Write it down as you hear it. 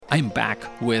I'm back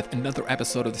with another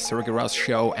episode of the Sergey Rouse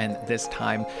Show, and this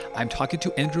time I'm talking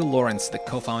to Andrew Lawrence, the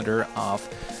co-founder of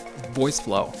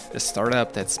VoiceFlow, the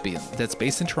startup that's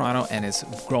based in Toronto and is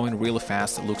growing really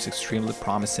fast. It looks extremely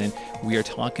promising. We are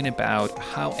talking about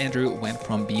how Andrew went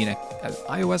from being an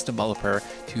iOS developer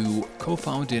to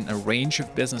co-founding a range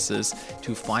of businesses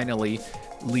to finally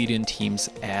leading teams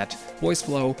at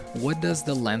VoiceFlow. What does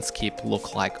the landscape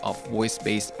look like of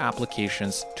voice-based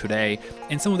applications today?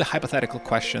 And some of the hypothetical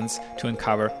questions to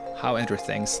uncover how Andrew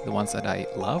thinks, the ones that I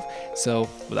love. So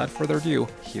without further ado,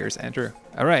 here's Andrew.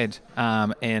 All right.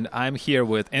 And I'm here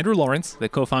with Andrew Lawrence, the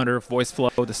co-founder of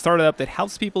VoiceFlow, the startup that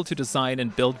helps people to design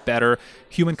and build better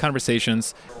human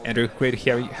conversations. Andrew, great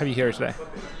to have you here today.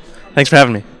 Thanks for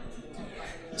having me.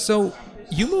 So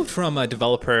you moved from a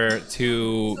developer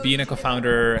to being a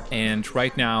co-founder, and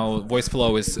right now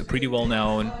VoiceFlow is pretty well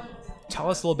known. Tell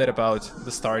us a little bit about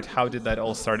the start. How did that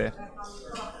all start?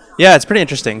 Yeah, it's pretty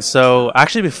interesting. So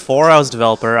actually before I was a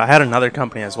developer, I had another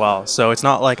company as well. So it's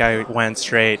not like I went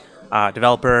straight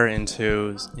developer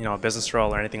into a business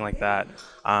role or anything like that.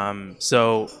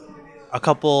 So a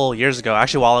couple years ago,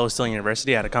 actually while I was still in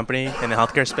university, I had a company in the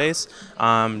healthcare space.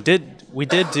 I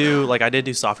did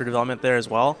do software development there as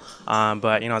well.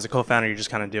 But as a co-founder, you're just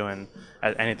kind of doing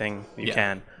anything you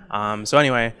can. So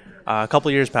anyway, a couple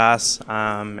years pass,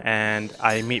 and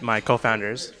I meet my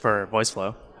co-founders for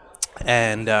VoiceFlow,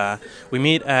 and we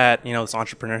meet at this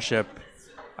entrepreneurship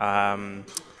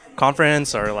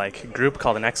conference or group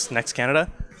called the Next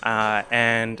Canada.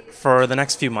 And for the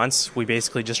next few months, we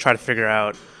basically just try to figure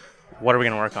out what are we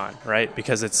going to work on, right?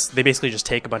 Because they basically just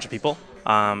take a bunch of people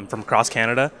from across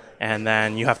Canada, and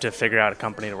then you have to figure out a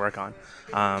company to work on.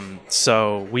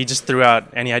 So we just threw out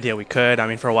any idea we could. I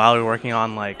mean, for a while we were working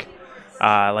on like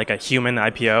a human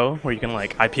IPO where you can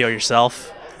IPO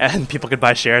yourself and people could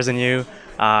buy shares in you.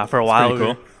 For a while,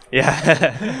 cool.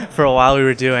 For a while we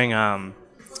were doing a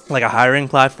hiring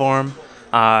platform.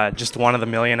 Just one of the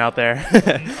million out there.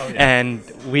 And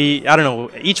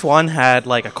each one had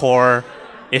a core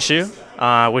issue,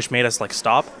 which made us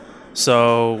stop.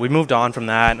 So we moved on from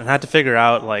that and had to figure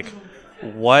out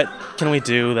what can we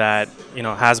do that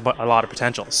has a lot of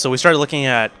potential. So we started looking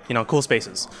at cool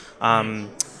spaces,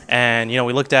 and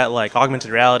we looked at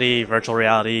augmented reality, virtual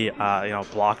reality,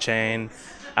 blockchain,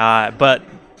 but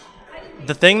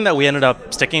the thing that we ended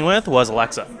up sticking with was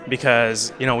Alexa,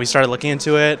 because we started looking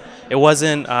into it. It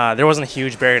wasn't there wasn't a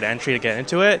huge barrier to entry to get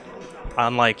into it,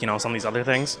 unlike some of these other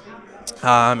things.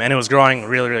 And it was growing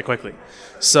really, really quickly.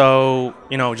 So,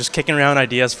 just kicking around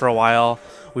ideas for a while.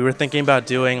 We were thinking about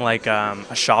doing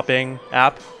a shopping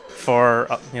app for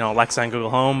Alexa and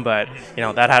Google Home, but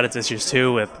that had its issues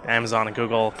too with Amazon and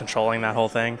Google controlling that whole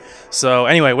thing. So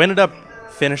anyway, we ended up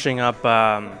finishing up,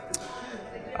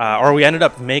 we ended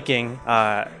up making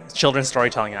a children's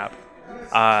storytelling app.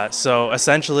 So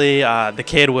essentially, the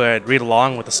kid would read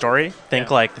along with the story,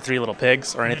 think like The Three Little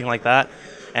Pigs or anything like that.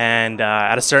 And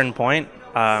at a certain point,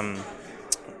 the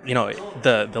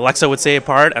Alexa would say a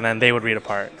part, and then they would read a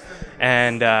part.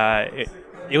 And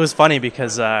it was funny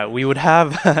because we would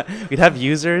have we'd have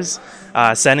users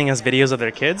sending us videos of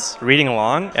their kids reading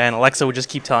along, and Alexa would just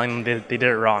keep telling them they did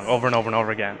it wrong over and over and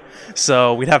over again.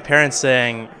 So we'd have parents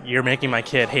saying, "You're making my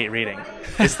kid hate reading."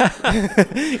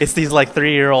 It's these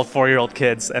 3-year-old, 4-year-old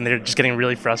kids, and they're just getting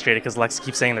really frustrated because Alexa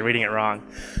keeps saying they're reading it wrong.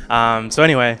 So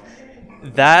anyway,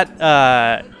 that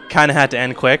kind of had to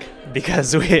end quick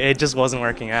because it just wasn't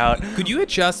working out. Could you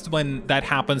adjust when that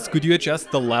happens? Could you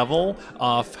adjust the level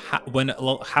of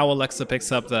how Alexa picks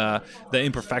up the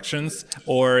imperfections,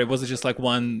 or was it just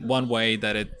one way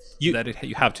that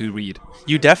you have to read?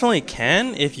 You definitely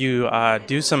can if you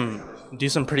do some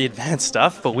pretty advanced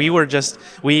stuff. But we were just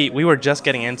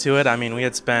getting into it. I mean, we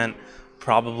had spent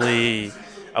probably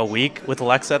a week with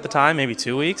Alexa at the time, maybe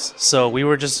 2 weeks. So we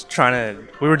were just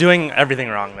we were doing everything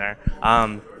wrong there.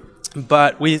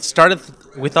 But we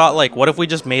thought what if we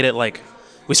just made it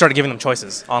we started giving them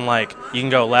choices on you can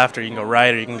go left or you can go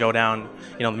right or you can go down,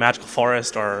 the magical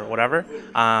forest or whatever.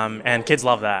 And kids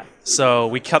love that. So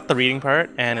we cut the reading part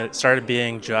and it started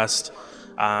being just,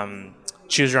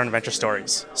 choose your own adventure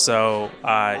stories. So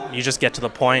you just get to the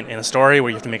point in a story where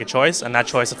you have to make a choice, and that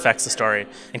choice affects the story.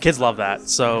 And kids love that.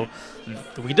 So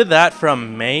we did that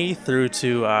from May through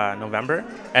to November,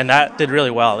 and that did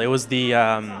really well. It was the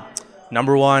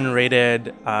number 1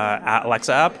 rated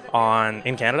Alexa app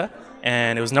in Canada,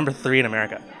 and it was number 3 in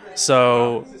America.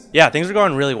 So yeah, things were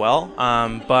going really well,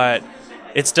 but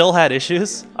it still had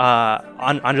issues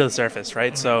under the surface,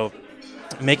 right? So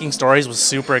making stories was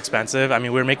super expensive. I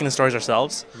mean, we were making the stories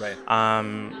ourselves.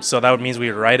 Right. So that would mean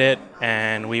we would write it,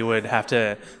 and we would have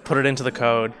to put it into the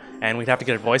code, and we'd have to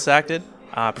get it voice acted.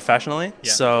 professionally.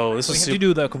 Yeah. So this So was you have to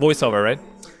do the voiceover, right?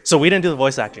 So we didn't do the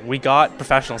voice acting. We got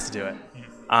professionals to do it,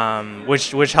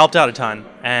 which helped out a ton,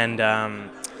 and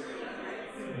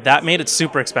that made it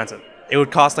super expensive. It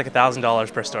would cost like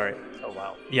 $1,000 per story. Oh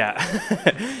wow. Yeah,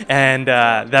 and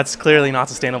that's clearly not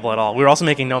sustainable at all. We were also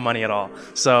making no money at all,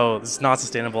 so it's not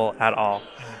sustainable at all.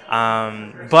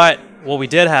 But what we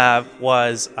did have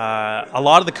was a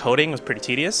lot of the coding was pretty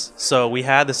tedious, so we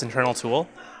had this internal tool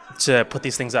to put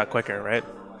these things out quicker, right?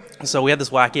 So we had this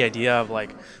wacky idea of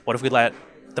like, what if we let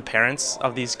the parents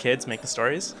of these kids make the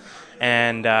stories?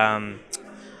 And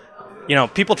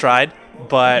people tried,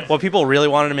 but what people really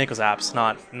wanted to make was apps,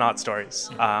 not stories.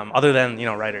 Other than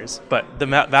writers, but the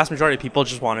vast majority of people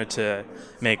just wanted to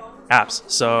make apps.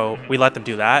 So we let them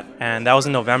do that, and that was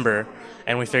in November,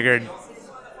 and we figured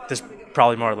there's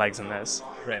probably more legs in this.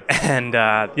 Right. And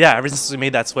ever since we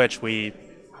made that switch,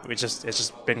 it's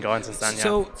just been going since then.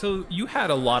 So you had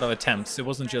a lot of attempts. It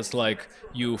wasn't just like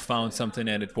you found something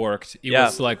and it worked. It Yeah.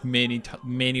 was like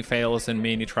many fails and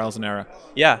many trials and error.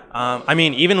 Yeah, I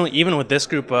mean, even with this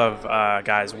group of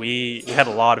guys, we had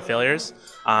a lot of failures.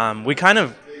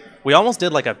 We almost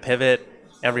did like a pivot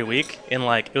every week. It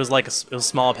was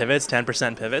small pivots,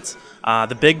 10% pivots.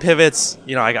 The big pivots,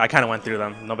 I kind of went through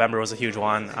them. November was a huge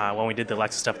one. When we did the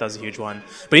Alexa stuff, that was a huge one.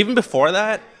 But even before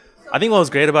that, I think what was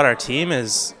great about our team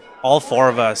is all four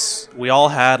of us, we all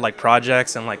had like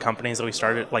projects and like companies that we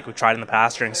started, like we tried in the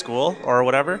past during school or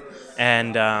whatever.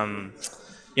 And,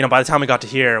 by the time we got to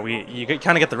here, you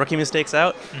kind of get the rookie mistakes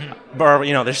out. Mm-hmm.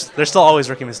 Or, there's still always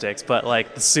rookie mistakes, but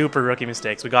like the super rookie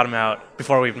mistakes, we got them out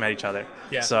before we even met each other.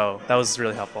 Yeah. So that was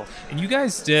really helpful. And you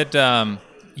guys did.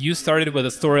 You started with a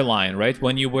storyline, right?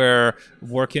 When you were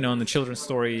working on the children's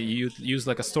story, you used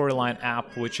like a storyline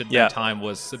app, which at that time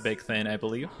was a big thing, I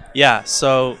believe. Yeah,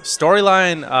 so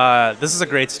Storyline, this is a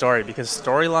great story because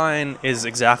Storyline is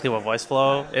exactly what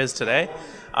VoiceFlow is today,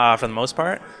 for the most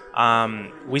part.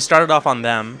 We started off on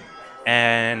them,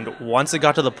 and once it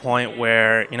got to the point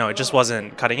where, it just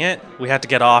wasn't cutting it, we had to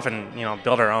get off and,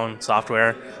 build our own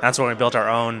software. That's when we built our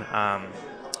own,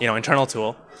 internal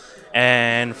tool.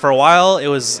 And for a while, it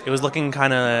was looking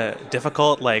kind of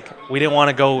difficult. Like we didn't want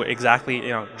to go exactly,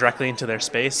 directly into their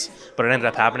space, but it ended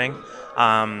up happening.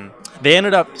 They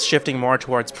ended up shifting more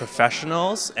towards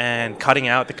professionals and cutting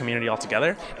out the community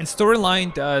altogether. And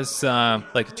Storyline does,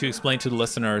 like, to explain to the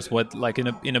listeners what, like,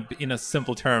 in a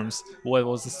simple terms, what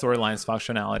was the Storyline's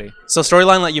functionality? So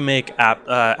Storyline let you make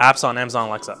apps on Amazon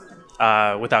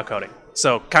Alexa without coding.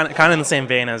 So kind of in the same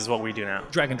vein as what we do now.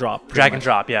 Drag and drop. Drag and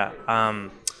drop, yeah.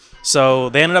 So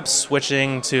they ended up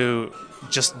switching to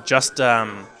just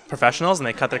professionals, and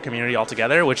they cut their community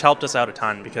altogether, which helped us out a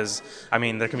ton because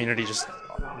their community just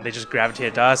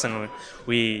gravitated to us, and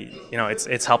we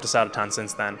it's helped us out a ton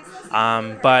since then.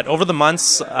 But over the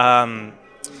months, I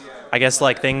guess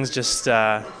like things just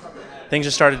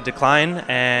started to decline,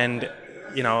 and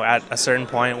at a certain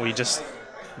point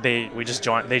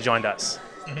they joined us.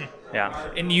 Mm-hmm.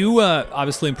 Yeah. And you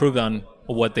obviously improved on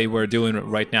what they were doing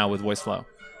right now with VoiceFlow.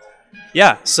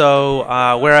 Yeah,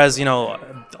 so whereas,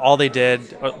 all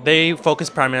they focus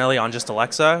primarily on just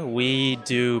Alexa, we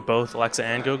do both Alexa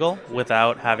and Google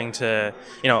without having to,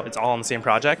 it's all on the same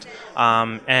project.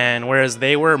 And whereas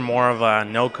they were more of a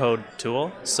no-code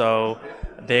tool, so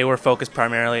they were focused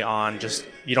primarily on just,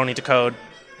 you don't need to code.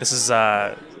 This is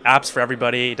apps for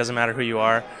everybody. It doesn't matter who you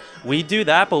are. We do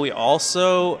that, but we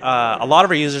also, a lot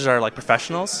of our users are like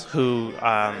professionals who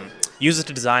use it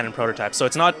to design and prototype. So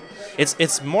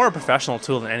it's more a professional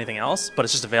tool than anything else, but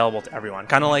it's just available to everyone.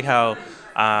 Kind of like how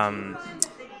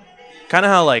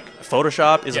like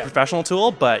Photoshop is a professional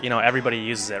tool, but everybody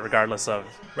uses it regardless of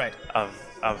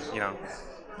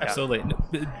Absolutely.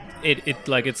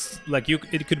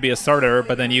 It could be a starter,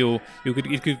 but then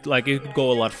it could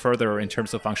go a lot further in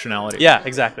terms of functionality. Yeah,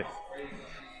 exactly.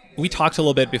 We talked a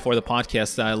little bit before the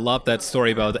podcast. I love that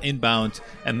story about the inbound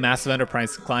and massive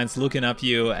enterprise clients looking up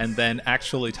you and then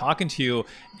actually talking to you.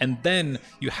 And then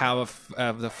you have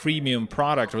the freemium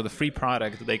product or the free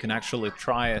product that they can actually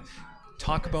try it.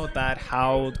 Talk about that,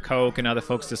 how Coke and other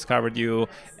folks discovered you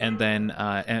and then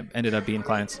ended up being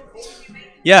clients.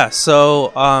 Yeah,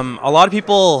 so a lot of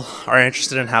people are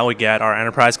interested in how we get our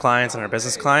enterprise clients and our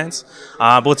business clients.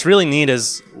 But what's really neat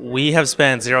is we have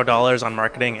spent $0 on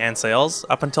marketing and sales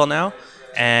up until now.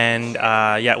 And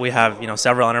yet we have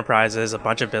several enterprises, a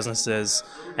bunch of businesses,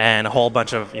 and a whole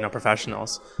bunch of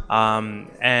professionals.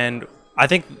 And I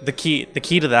think the key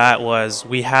to that was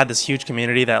we had this huge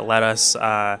community that let us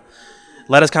kind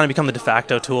of become the de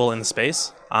facto tool in the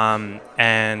space.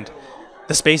 And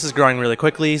the space is growing really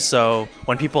quickly, so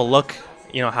when people look,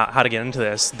 how to get into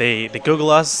this, they Google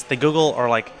us. They Google or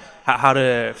like how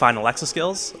to find Alexa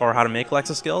skills or how to make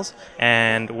Alexa skills,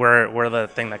 and we're the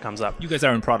thing that comes up. You guys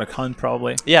are in Product Hunt,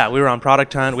 probably. Yeah, we were on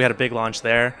Product Hunt. We had a big launch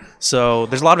there. So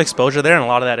there's a lot of exposure there, and a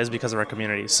lot of that is because of our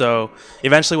community. So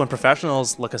eventually when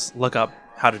professionals look up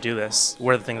how to do this,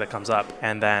 we're the thing that comes up,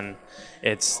 and then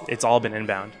it's all been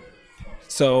inbound.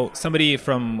 So somebody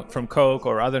from Coke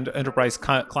or other enterprise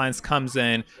clients comes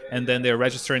in, and then they're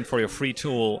registering for your free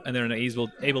tool, and they're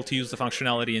able to use the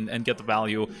functionality and get the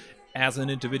value as an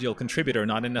individual contributor,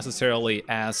 not necessarily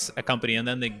as a company, and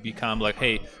then they become like,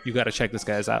 hey, you got to check this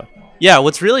guys out. Yeah,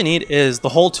 what's really neat is the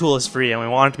whole tool is free, and we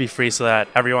want it to be free so that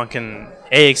everyone can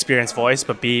A, experience voice,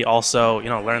 but B, also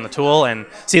learn the tool and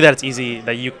see that it's easy,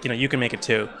 that you can make it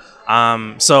too.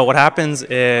 So what happens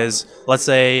is, let's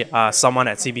say someone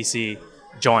at CBC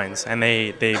joins and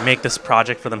they make this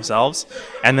project for themselves,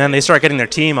 and then they start getting their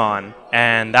team on,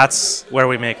 and that's where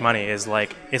we make money. Is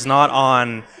like, it's not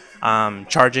on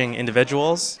charging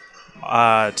individuals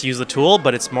to use the tool,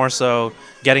 but it's more so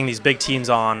getting these big teams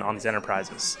on these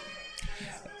enterprises.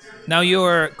 Now,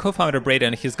 your co-founder,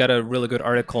 Braden, he's got a really good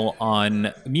article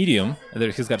on Medium.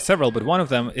 He's got several, but one of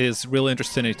them is really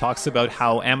interesting. He talks about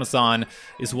how Amazon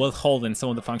is withholding some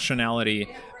of the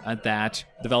functionality that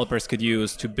developers could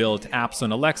use to build apps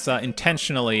on Alexa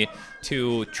intentionally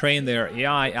to train their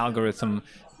AI algorithm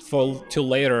to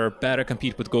later better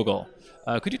compete with Google.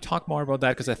 Could you talk more about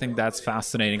that? Because I think that's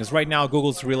fascinating. Because right now,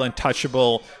 Google's really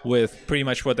untouchable with pretty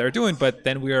much what they're doing, but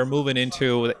then we are moving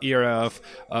into the era of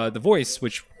the voice,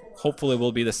 which hopefully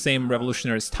will be the same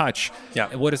revolutionary as touch.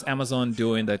 Yeah. What is Amazon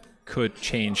doing that could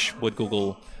change with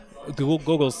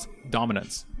Google's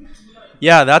dominance?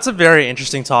 Yeah, that's a very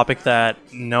interesting topic that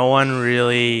no one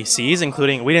really sees,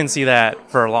 including, we didn't see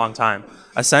that for a long time.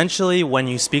 Essentially, when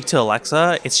you speak to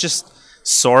Alexa, it's just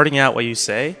sorting out what you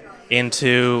say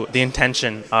into the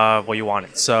intention of what you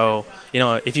wanted. So,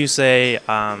 if you say,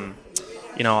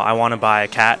 I want to buy a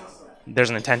cat, there's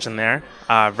an intention there,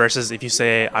 versus if you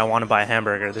say, I want to buy a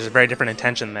hamburger, there's a very different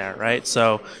intention there, right?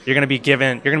 So you're going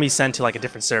to be sent to like a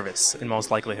different service in most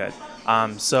likelihood.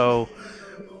 So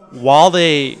while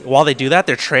they do that,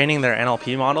 they're training their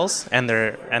NLP models and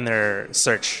their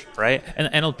search, right?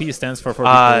 And NLP stands for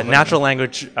natural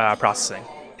language processing.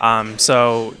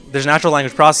 So there's natural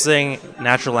language processing,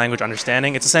 natural language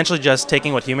understanding. It's essentially just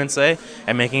taking what humans say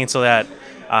and making it so that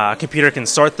a computer can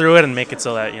sort through it and make it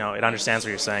so that it understands what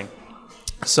you're saying.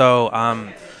 So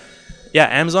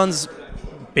Amazon's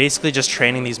basically just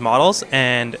training these models,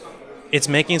 and it's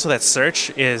making it so that search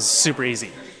is super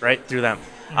easy, right, through them.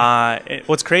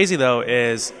 What's crazy though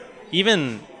is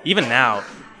even now,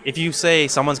 if you say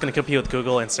someone's going to compete with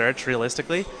Google in search,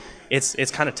 realistically, it's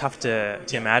kind of tough to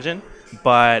imagine.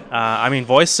 But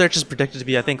voice search is predicted to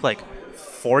be, I think, like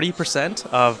 40%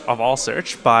 of all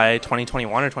search by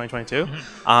 2021 or 2022.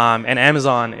 And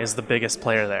Amazon is the biggest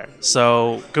player there.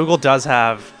 So Google does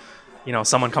have,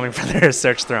 someone coming for their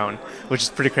search throne, which is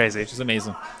pretty crazy. Which is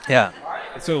amazing. Yeah.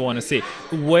 That's what we want to see.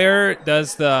 Where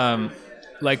does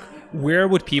where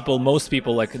would most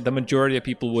people, like the majority of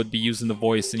people, would be using the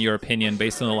voice, in your opinion,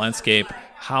 based on the landscape?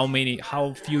 How many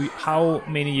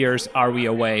years are we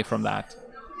away from that?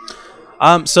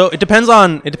 So it depends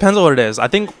on what it is. I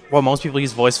think what most people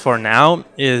use voice for now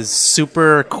is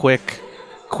super quick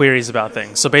queries about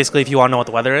things. So basically, if you want to know what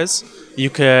the weather is, you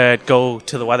could go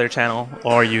to the Weather Channel,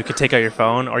 or you could take out your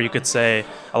phone, or you could say,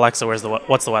 Alexa,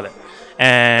 what's the weather?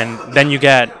 And then you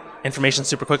get information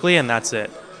super quickly, and that's it.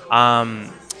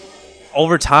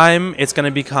 Over time, it's going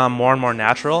to become more and more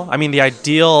natural. The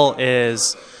ideal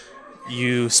is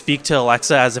you speak to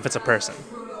Alexa as if it's a person,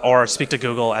 or speak to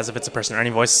Google as if it's a person, or any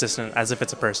voice assistant as if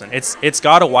it's a person. It's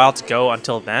got a while to go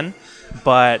until then,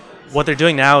 but what they're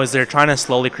doing now is they're trying to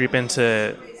slowly creep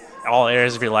into all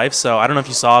areas of your life. So I don't know if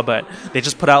you saw, but they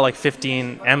just put out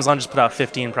Amazon just put out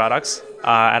 15 products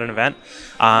at an event.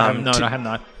 No, I have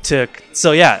not.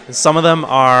 Some of them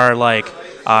are like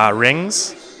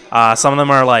rings. Some of them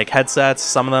are like headsets.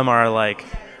 Some of them are like,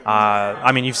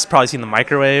 you've probably seen the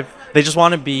microwave. They just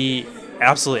want to be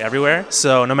absolutely everywhere.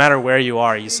 So no matter where you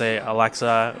are, you say,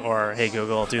 Alexa or Hey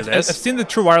Google, do this. I've seen the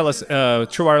true wireless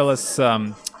earpods.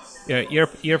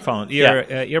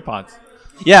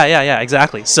 Yeah,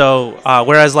 exactly. So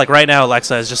whereas like right now,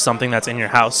 Alexa is just something that's in your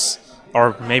house,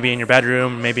 or maybe in your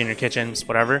bedroom, maybe in your kitchen, just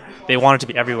whatever. They want it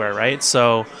to be everywhere, right?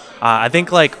 So I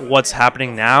think like what's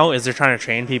happening now is they're trying to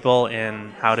train people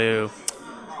in how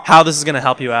this is going to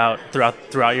help you out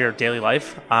throughout your daily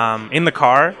life. In the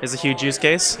car is a huge use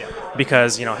case,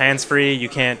 because hands-free, you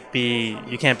can't be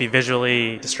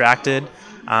visually distracted.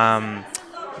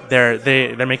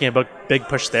 They're making a big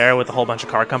push there with a whole bunch of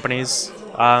car companies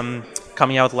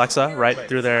coming out with Alexa, right,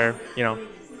 through their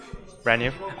brand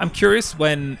new. I'm curious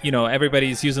when,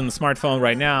 everybody's using the smartphone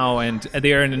right now and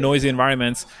they are in noisy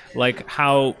environments, like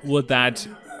how would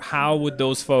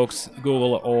those folks,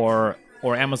 Google or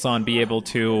Amazon, be able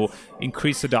to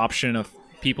increase adoption of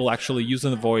people actually using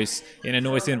the voice in a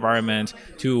noisy environment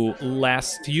to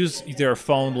use their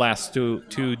phone less,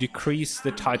 to decrease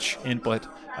the touch input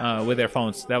with their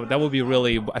phones? That would be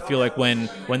really, I feel like, when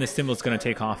the stimulus is going to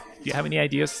take off. Do you have any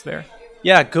ideas there?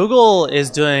 Yeah, Google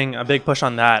is doing a big push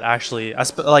on that, actually.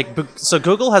 So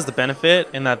Google has the benefit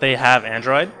in that they have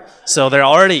Android, so they're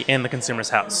already in the consumer's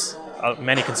house,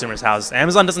 many consumers' houses.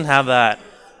 Amazon doesn't have that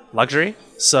luxury,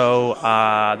 so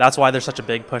that's why there's such a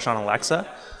big push on Alexa.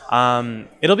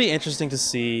 It'll be interesting to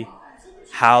see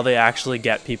how they actually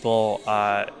get people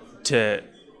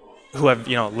who have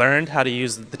learned how to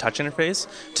use the touch interface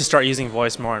to start using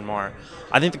voice more and more.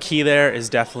 I think the key there is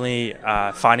definitely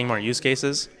finding more use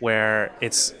cases where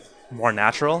it's more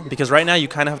natural, because right now you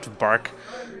kind of have to bark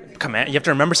command. You have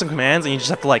to remember some commands and you just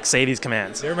have to say these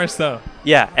commands. Very much so.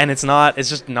 Yeah, and it's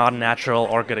just not a natural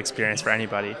or good experience for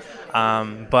anybody.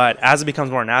 But as it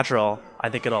becomes more natural, I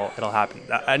think it'll happen.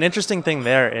 An interesting thing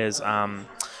there is,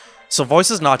 so voice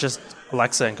is not just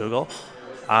Alexa and Google.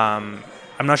 I'm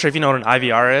not sure if you know what an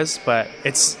IVR is, but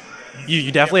it's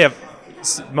you definitely have.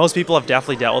 Most people have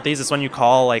definitely dealt with these. It's when you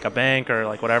call a bank or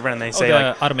whatever, and they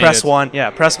say press 1,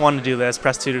 press 1 to do this,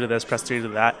 press 2 to do this, press 3 to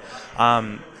do that.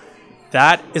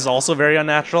 That is also very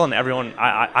unnatural, and everyone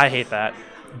I hate that.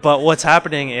 But what's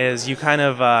happening is you kind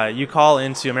of you call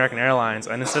into American Airlines,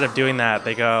 and instead of doing that,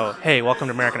 they go, "Hey, welcome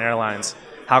to American Airlines.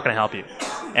 How can I help you?"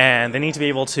 And they need to be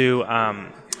able to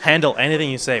handle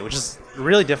anything you say, which is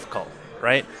really difficult,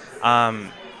 right?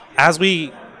 That's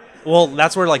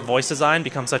where voice design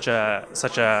becomes such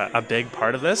a big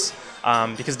part of this,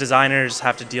 because designers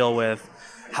have to deal with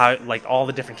how all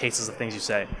the different cases of things you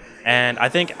say. And I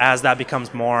think as that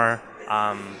becomes more,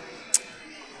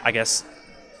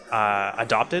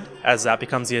 adopted, as that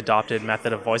becomes the adopted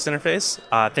method of voice interface,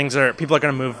 people are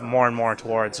going to move more and more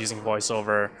towards using voice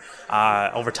over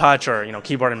touch or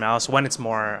keyboard and mouse when it's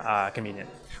more convenient.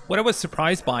 What I was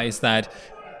surprised by is that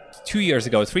 3 years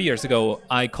ago,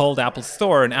 I called Apple's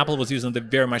store, and Apple was using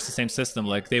very much the same system.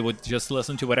 They would just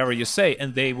listen to whatever you say,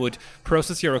 and they would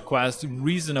process your request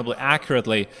reasonably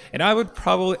accurately. And I would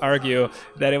probably argue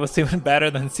that it was even better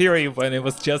than Siri when it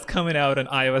was just coming out on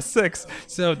iOS 6.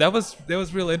 So that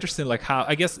was really interesting. How,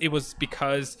 I guess it was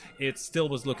because it still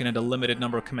was looking at a limited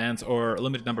number of commands or a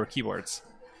limited number of keywords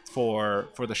for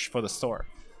the store.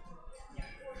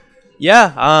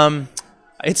 Yeah,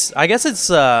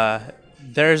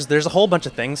 there's a whole bunch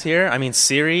of things here. I mean,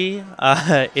 Siri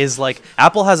is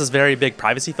Apple has this very big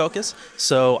privacy focus,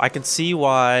 so I can see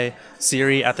why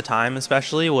Siri at the time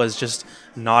especially was just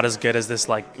not as good as this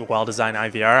well-designed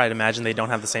IVR. I'd imagine they don't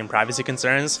have the same privacy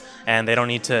concerns, and they don't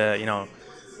need to,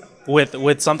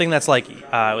 with something that's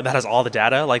that has all the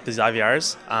data like these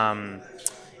IVRs,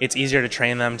 it's easier to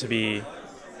train them to be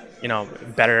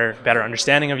better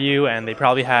understanding of you, and they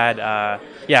probably had a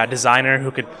designer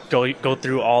who could go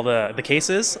through all the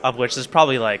cases, of which there's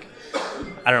probably I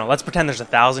don't know, let's pretend there's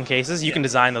 1,000 cases. You can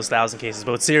design those 1,000 cases,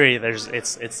 but with Siri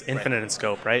it's infinite in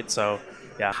scope, right? So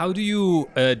yeah. How do you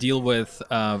deal with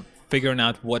figuring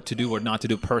out what to do or not to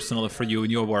do personally for you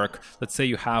in your work? Let's say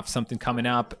you have something coming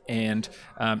up and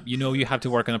you have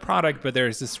to work on a product, but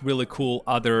there's this really cool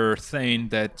other thing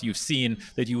that you've seen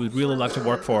that you would really love to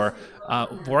work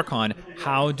on.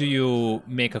 How do you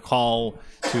make a call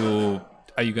to,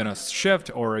 are you going to shift,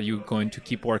 or are you going to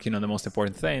keep working on the most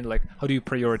important thing? How do you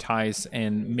prioritize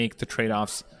and make the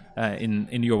trade-offs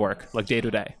in your work, day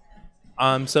to day?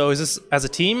 So is this as a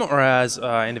team or as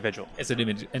individual? As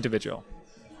an individual.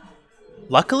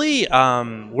 Luckily,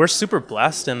 we're super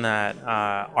blessed in that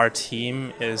our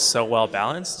team is so well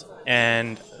balanced,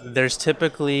 and there's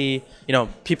typically,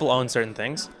 people own certain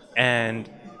things, and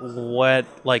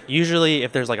usually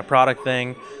if there's a product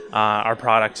thing, our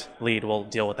product lead will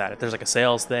deal with that. If there's a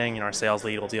sales thing, our sales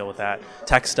lead will deal with that.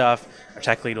 Tech stuff, our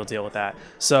tech lead will deal with that.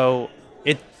 So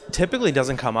it typically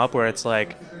doesn't come up where it's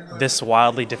this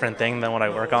wildly different thing than what I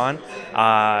work on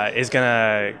is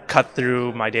gonna cut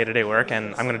through my day-to-day work,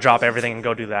 and I'm gonna drop everything and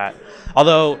go do that.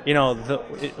 Although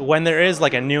when there is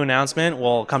a new announcement,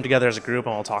 we'll come together as a group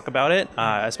and we'll talk about it,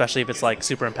 especially if it's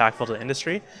super impactful to the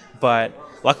industry. But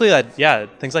luckily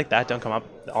things like that don't come up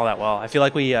all that well. I feel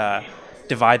like we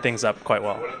divide things up quite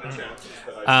well.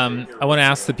 I want to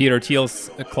ask the Peter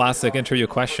Thiel's classic interview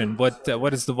question.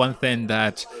 What is the one thing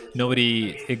that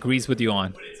nobody agrees with you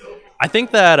on? I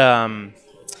think that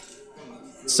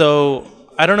so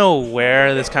I don't know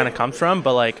where this kind of comes from,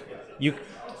 but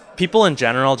people in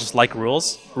general just like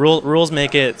rules. Rules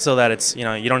make it so that it's, you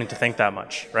don't need to think that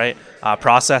much, right?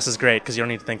 Process is great because you don't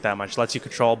need to think that much. It lets you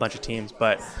control a bunch of teams.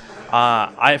 But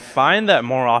I find that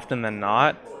more often than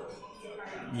not,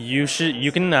 you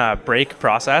can break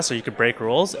process or you could break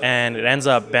rules, and it ends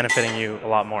up benefiting you a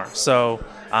lot more. So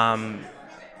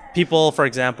people, for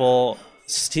example,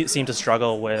 seem to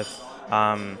struggle with,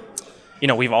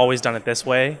 we've always done it this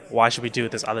way. Why should we do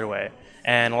it this other way?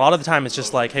 And a lot of the time it's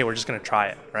just like, hey, we're just going to try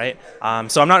it, right?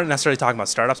 So I'm not necessarily talking about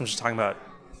startups. I'm just talking about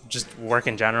just work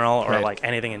in general, or right. like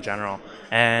anything in general.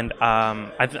 And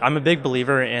I'm a big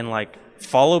believer in like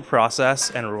follow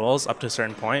process and rules up to a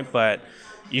certain point, but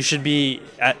you should be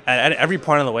at every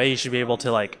point of the way, you should be able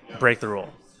to like break the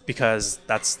rule, because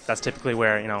that's typically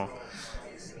where,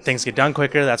 things get done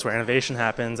quicker. That's where innovation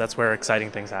happens. That's where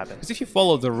exciting things happen. Because if you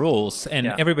follow the rules and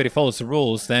everybody follows the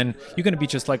rules, then you're going to be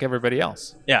just like everybody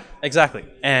else. Yeah, exactly.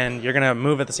 And you're going to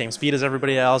move at the same speed as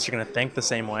everybody else. You're going to think the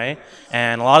same way.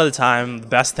 And a lot of the time, the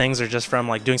best things are just from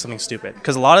like doing something stupid.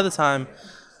 Because a lot of the time,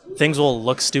 things will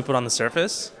look stupid on the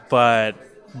surface,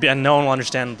 and no one will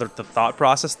understand the thought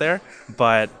process there,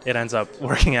 but it ends up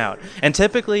working out. And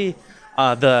typically,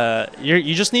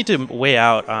 you just need to weigh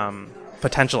out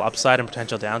potential upside and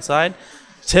potential downside.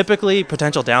 Typically,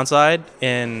 potential downside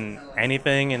in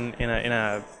anything in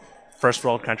a first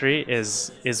world country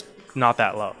is not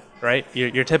that low, right?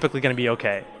 You're typically going to be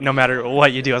okay no matter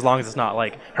what you do, as long as it's not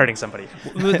like hurting somebody.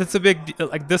 That's a big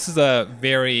like. This is a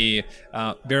very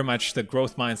much the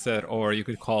growth mindset, or you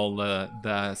could call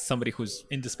the somebody who's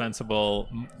indispensable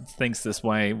thinks this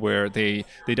way, where they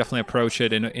definitely approach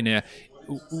it in a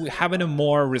having a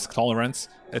more risk tolerance,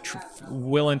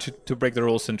 willing to break the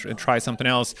rules and try something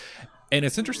else. And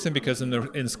it's interesting because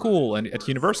in school and at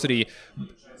university,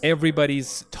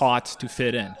 everybody's taught to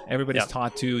fit in. Everybody's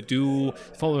taught to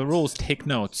follow the rules, take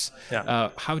notes.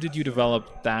 Yeah. How did you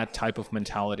develop that type of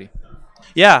mentality?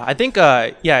 Yeah, I think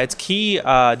it's key.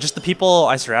 Just the people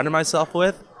I surrounded myself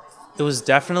with. It was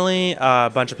definitely a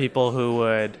bunch of people who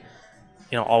would,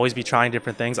 always be trying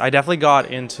different things. I definitely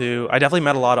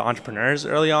met a lot of entrepreneurs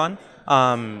early on.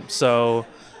 So,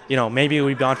 maybe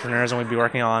we'd be entrepreneurs and we'd be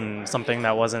working on something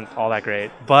that wasn't all that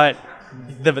great. But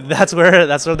that's where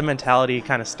the mentality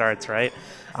kind of starts, right?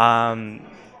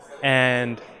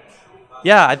 And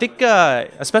yeah, I think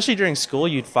especially during school,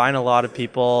 you'd find a lot of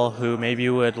people who maybe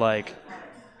would like,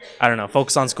 I don't know,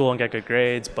 focus on school and get good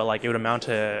grades, but like it would amount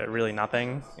to really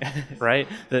nothing, right?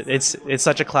 It's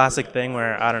such a classic thing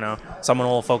where, I don't know, someone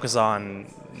will focus on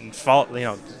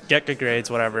get good grades,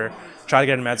 whatever, try to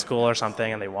get into med school or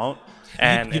something, and they won't.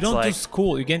 And you don't do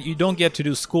school. You don't get to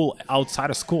do school outside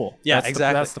of school. Yeah,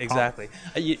 exactly.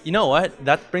 You know what?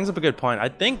 That brings up a good point. I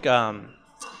think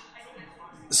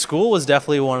school was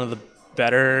definitely one of the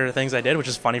better things I did, which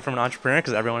is funny from an entrepreneur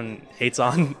because everyone hates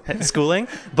on schooling.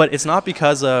 But it's not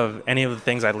because of any of the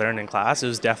things I learned in class. It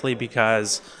was definitely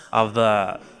because of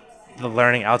the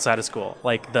learning outside of school,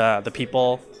 like the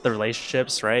people, the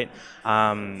relationships, right?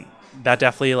 That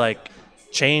definitely like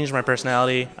changed my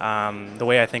personality, the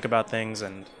way I think about things,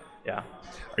 and yeah.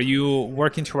 Are you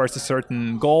working towards a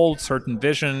certain goal, certain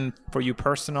vision for you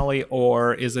personally,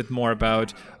 or is it more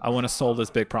about, I want to solve this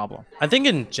big problem? I think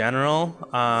in general,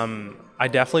 I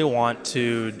definitely want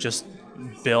to just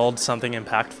build something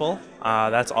impactful.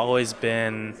 That's always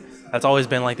been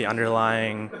like the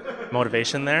underlying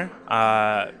motivation there,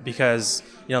 because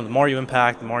the more you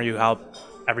impact, the more you help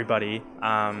everybody,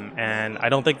 and I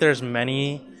don't think there's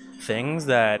many things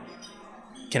that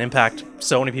can impact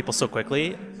so many people so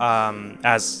quickly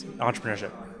as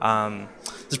entrepreneurship.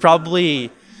 There's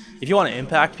probably, if you want to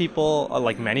impact people,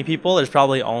 like many people, there's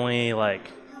probably only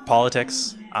like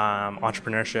politics,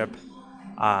 entrepreneurship,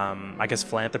 I guess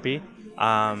philanthropy,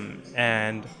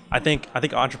 and I think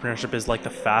entrepreneurship is like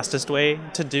the fastest way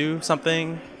to do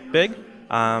something big.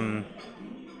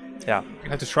 Yeah. You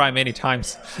have to try many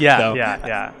times.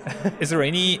 Yeah. Is there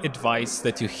any advice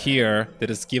that you hear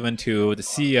that is given to the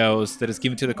CEOs, that is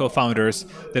given to the co-founders,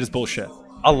 that is bullshit?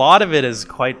 A lot of it is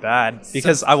quite bad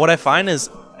because what I find is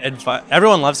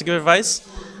everyone loves to give advice,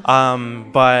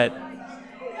 but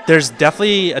there's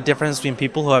definitely a difference between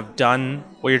people who have done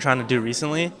what you're trying to do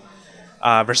recently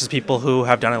versus people who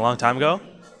have done it a long time ago.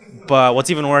 But what's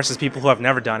even worse is people who have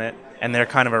never done it and they're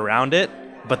kind of around it,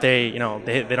 but they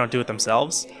don't do it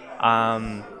themselves.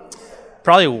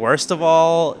 Probably worst of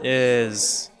all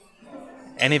is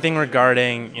anything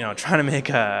regarding, trying to make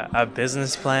a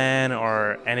business plan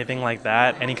or anything like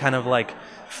that, any kind of like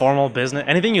formal business,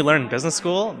 anything you learn in business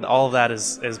school, all of that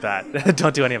is bad.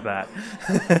 Don't do any of that.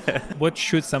 What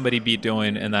should somebody be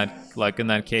doing in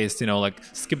that case?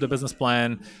 Skip the business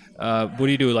plan. What do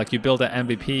you do? Like, you build an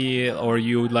MVP, or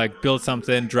you like build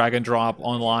something, drag and drop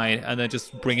online, and then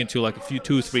just bring it to like a few,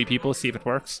 2-3 people, see if it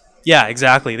works? Yeah,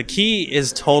 exactly. The key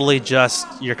is totally just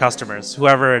your customers,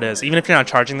 whoever it is. Even if you're not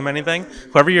charging them anything,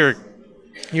 whoever your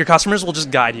customers will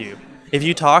just guide you. If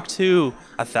you talk to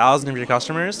 1,000 of your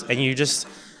customers and you just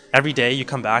every day you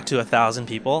come back to 1,000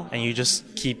 people and you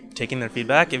just keep taking their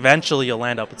feedback, eventually you'll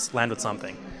land with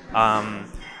something.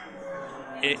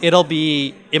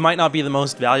 It might not be the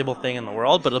most valuable thing in the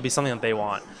world, but it'll be something that they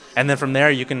want. And then from there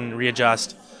you can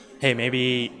readjust. Hey,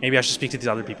 maybe I should speak to these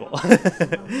other people.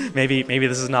 maybe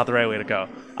this is not the right way to go.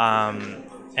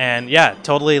 And yeah,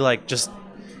 totally, like, just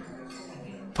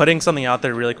putting something out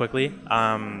there really quickly,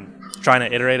 trying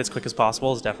to iterate as quick as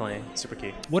possible is definitely super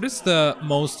key. What is the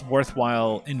most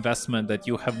worthwhile investment that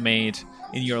you have made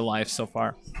in your life so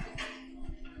far?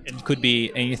 It could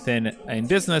be anything in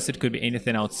business. It could be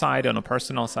anything outside on a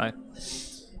personal side.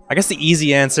 I guess the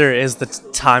easy answer is the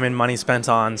time and money spent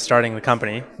on starting the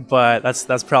company, but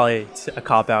that's probably a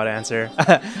cop-out answer.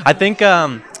 I think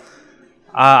I've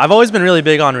always been really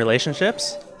big on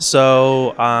relationships.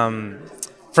 So,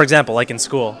 for example, like in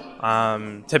school,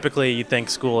 typically you think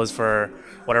school is for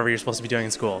whatever you're supposed to be doing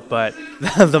in school, but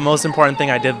the most important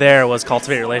thing I did there was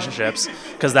cultivate relationships,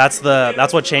 because that's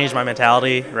what changed my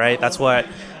mentality, right? That's what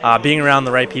being around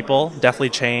the right people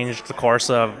definitely changed the course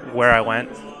of where I went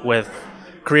with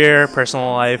career,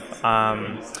 personal life.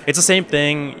 It's the same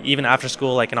thing even after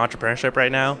school, like in entrepreneurship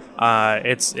right now.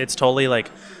 It's totally like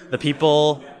the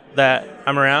people that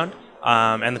I'm around,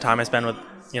 and the time I spend with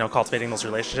cultivating those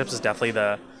relationships is definitely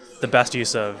the best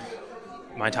use of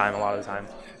my time a lot of the time.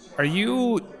 Do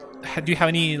you have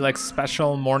any like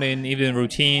special morning, evening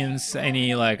routines?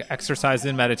 Any like exercise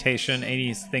and meditation?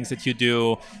 Any things that you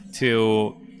do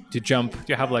to jump? Do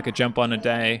you have like a jump on a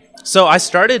day? So I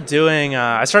started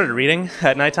reading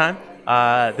at nighttime.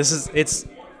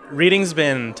 Reading's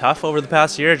been tough over the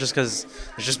past year just because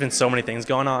there's just been so many things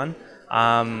going on.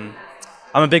 I'm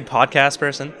a big podcast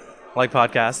person. I like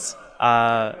podcasts.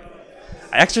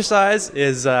 Exercise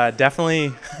is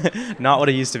definitely not what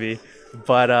it used to be,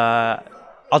 but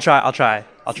I'll try.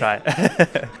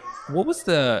 What was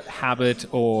the habit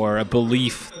or a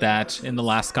belief that in the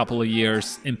last couple of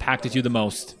years impacted you the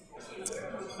most?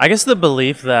 I guess the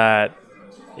belief that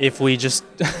if we just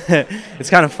it's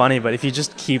kind of funny, but if you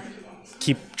just keep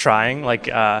trying,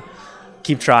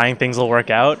 keep trying, things will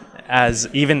work out. As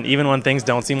even when things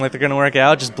don't seem like they're going to work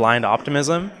out, just blind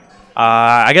optimism.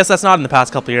 I guess that's not in the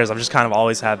past couple of years. I've just kind of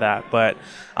always had that. But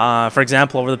for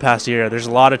example, over the past year, there's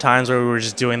a lot of times where we were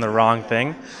just doing the wrong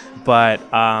thing. But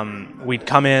we'd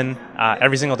come in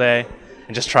every single day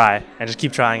and just try and just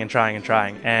keep trying and trying and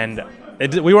trying. And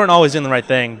we weren't always doing the right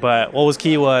thing. But what was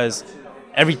key was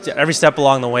every step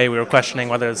along the way, we were questioning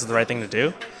whether this is the right thing to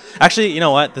do. Actually, you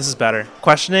know what? This is better.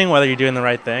 Questioning whether you're doing the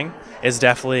right thing is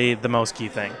definitely the most key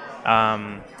thing.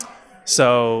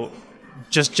 So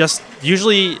just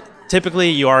usually, typically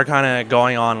you are kind of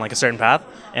going on like a certain path,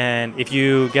 and if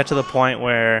you get to the point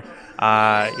where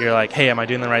you're like, hey, am I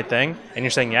doing the right thing? And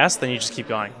you're saying yes, then you just keep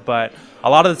going. But a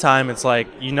lot of the time it's like,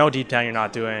 deep down you're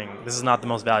not doing, this is not the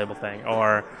most valuable thing,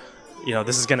 or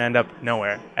this is going to end up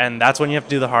nowhere. And that's when you have to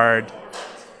do the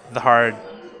hard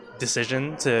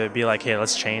decision to be like, hey,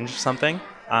 let's change something.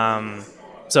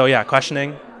 So yeah,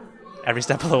 questioning every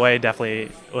step of the way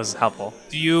definitely was helpful.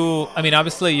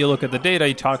 Obviously you look at the data,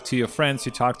 you talk to your friends,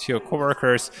 you talk to your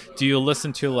coworkers. Do you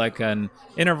listen to like an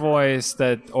inner voice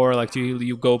or like do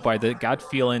you go by the gut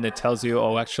feeling that tells you,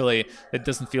 oh, actually it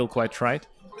doesn't feel quite right?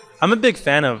 I'm a big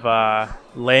fan of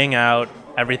laying out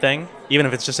everything, even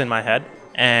if it's just in my head,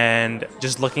 and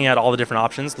just looking at all the different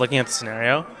options, looking at the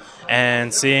scenario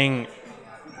and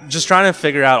just trying to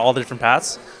figure out all the different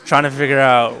paths, trying to figure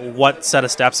out what set of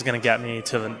steps is going to get me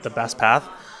to the best path.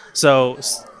 So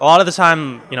a lot of the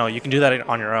time, you can do that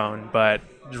on your own, but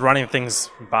running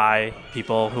things by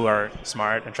people who are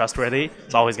smart and trustworthy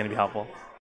is always going to be helpful.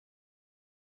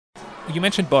 You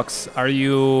mentioned books. Are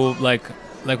you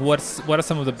what are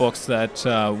some of the books that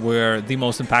were the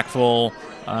most impactful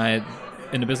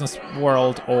in the business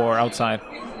world or outside?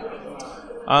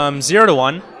 0 to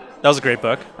 1. That was a great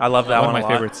book. I love that one a lot. One of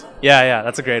my favorites. Yeah,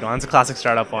 that's a great one. It's a classic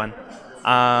startup one.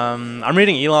 I'm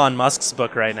reading Elon Musk's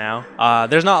book right now.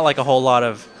 There's not like a whole lot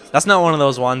of... That's not one of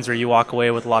those ones where you walk away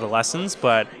with a lot of lessons,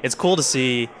 but it's cool to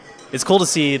see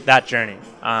that journey,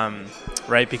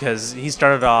 right? Because he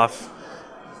started off...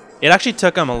 It actually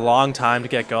took him a long time to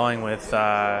get going with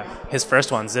his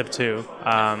first one,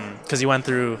 Zip2, because he went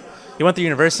through he went to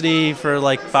university for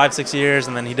like 5-6 years,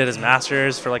 and then he did his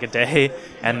master's for like a day,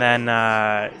 and then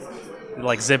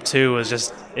like Zip 2 was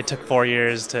just, it took 4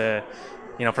 years to,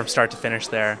 from start to finish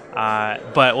there.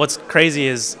 But what's crazy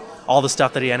is all the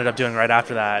stuff that he ended up doing right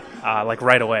after that, like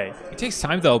right away. It takes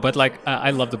time though, but like I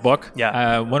love the book.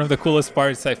 Yeah. One of the coolest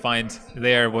parts I find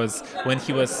there was when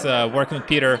he was working with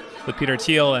Peter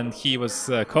Thiel, and he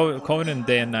was coding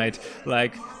day and night.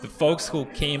 Like the folks who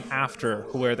came after,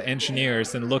 who were the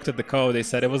engineers and looked at the code, they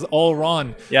said it was all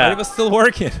wrong, but it was still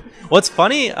working. What's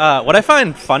funny, what I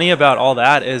find funny about all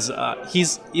that is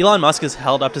Elon Musk is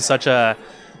held up to such a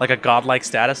godlike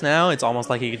status now. It's almost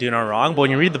like he could do no wrong. But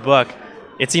when you read the book,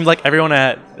 it seemed like everyone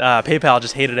at PayPal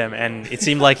just hated him, and it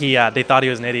seemed like they thought he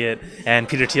was an idiot, and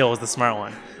Peter Thiel was the smart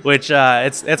one. Which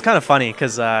it's kind of funny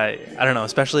because I don't know,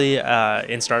 especially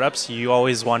in startups, you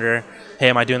always wonder, hey,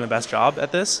 am I doing the best job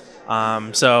at this?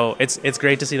 So it's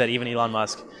great to see that even Elon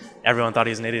Musk, everyone thought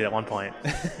he was an idiot at one point.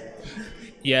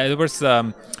 Yeah, there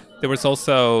was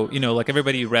also, like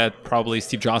everybody read probably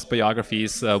Steve Jobs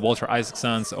biographies, Walter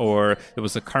Isaacson's, or there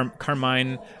was a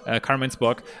Carmine's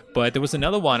book, but there was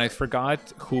another one, I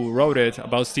forgot who wrote it,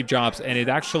 about Steve Jobs, and it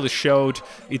actually showed,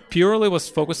 it purely was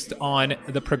focused on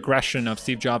the progression of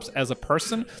Steve Jobs as a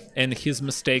person and his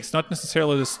mistakes, not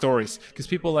necessarily the stories, because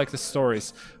people like the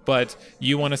stories, but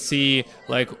you want to see,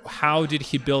 like, how did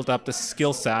he build up the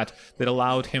skill set that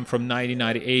allowed him from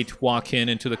 1998 walk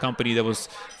into the company that was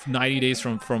 90 days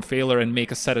from failure and make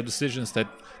a set of decisions that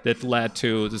led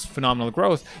to this phenomenal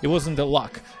growth. It wasn't the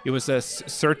luck. It was a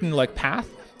certain like path,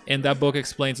 and that book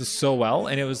explains it so well,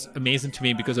 and it was amazing to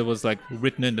me because it was like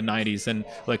written in the 90s and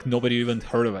like nobody even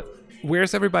heard of it.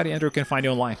 Where's everybody, Andrew, can find you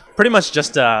online? Pretty much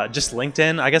just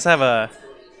LinkedIn. I guess I have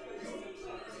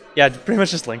pretty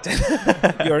much just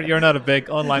LinkedIn. You're not a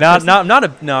big online person? I'm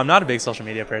not a big social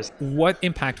media person. What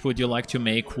impact would you like to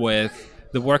make with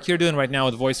the work you're doing right now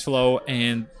with VoiceFlow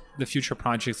and the future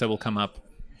projects that will come up?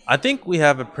 I think we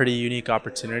have a pretty unique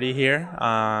opportunity here.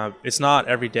 It's not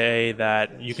every day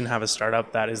that you can have a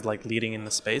startup that is like leading in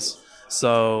the space.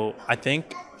 So I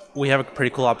think we have a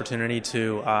pretty cool opportunity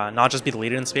to not just be the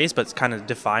leader in space, but kind of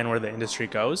define where the industry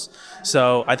goes.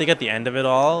 So I think at the end of it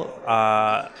all,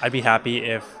 I'd be happy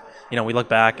if we look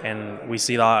back and we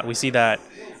see that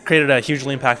created a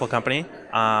hugely impactful company,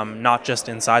 not just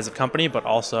in size of company, but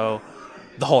also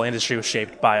the whole industry was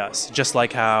shaped by us, just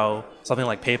like how something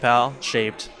like PayPal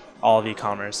shaped all of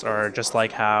e-commerce, or just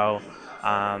like how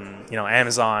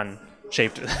Amazon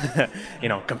shaped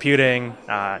computing,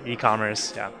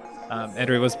 e-commerce. Yeah.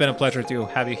 Andrew, it's been a pleasure to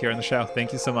have you here on the show.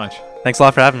 Thank you so much. Thanks a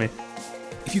lot for having me.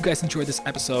 If you guys enjoyed this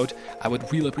episode, I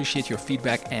would really appreciate your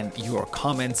feedback and your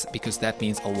comments, because that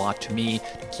means a lot to me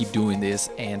to keep doing this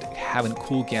and having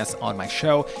cool guests on my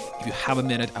show. If you have a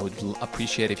minute, I would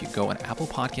appreciate if you go on Apple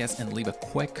Podcasts and leave a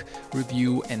quick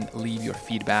review and leave your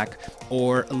feedback,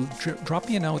 or drop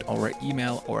me a note or an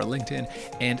email or a LinkedIn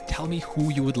and tell me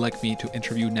who you would like me to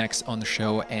interview next on the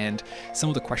show and some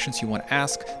of the questions you want to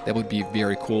ask. That would be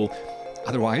very cool.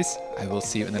 Otherwise, I will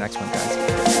see you in the next one, guys.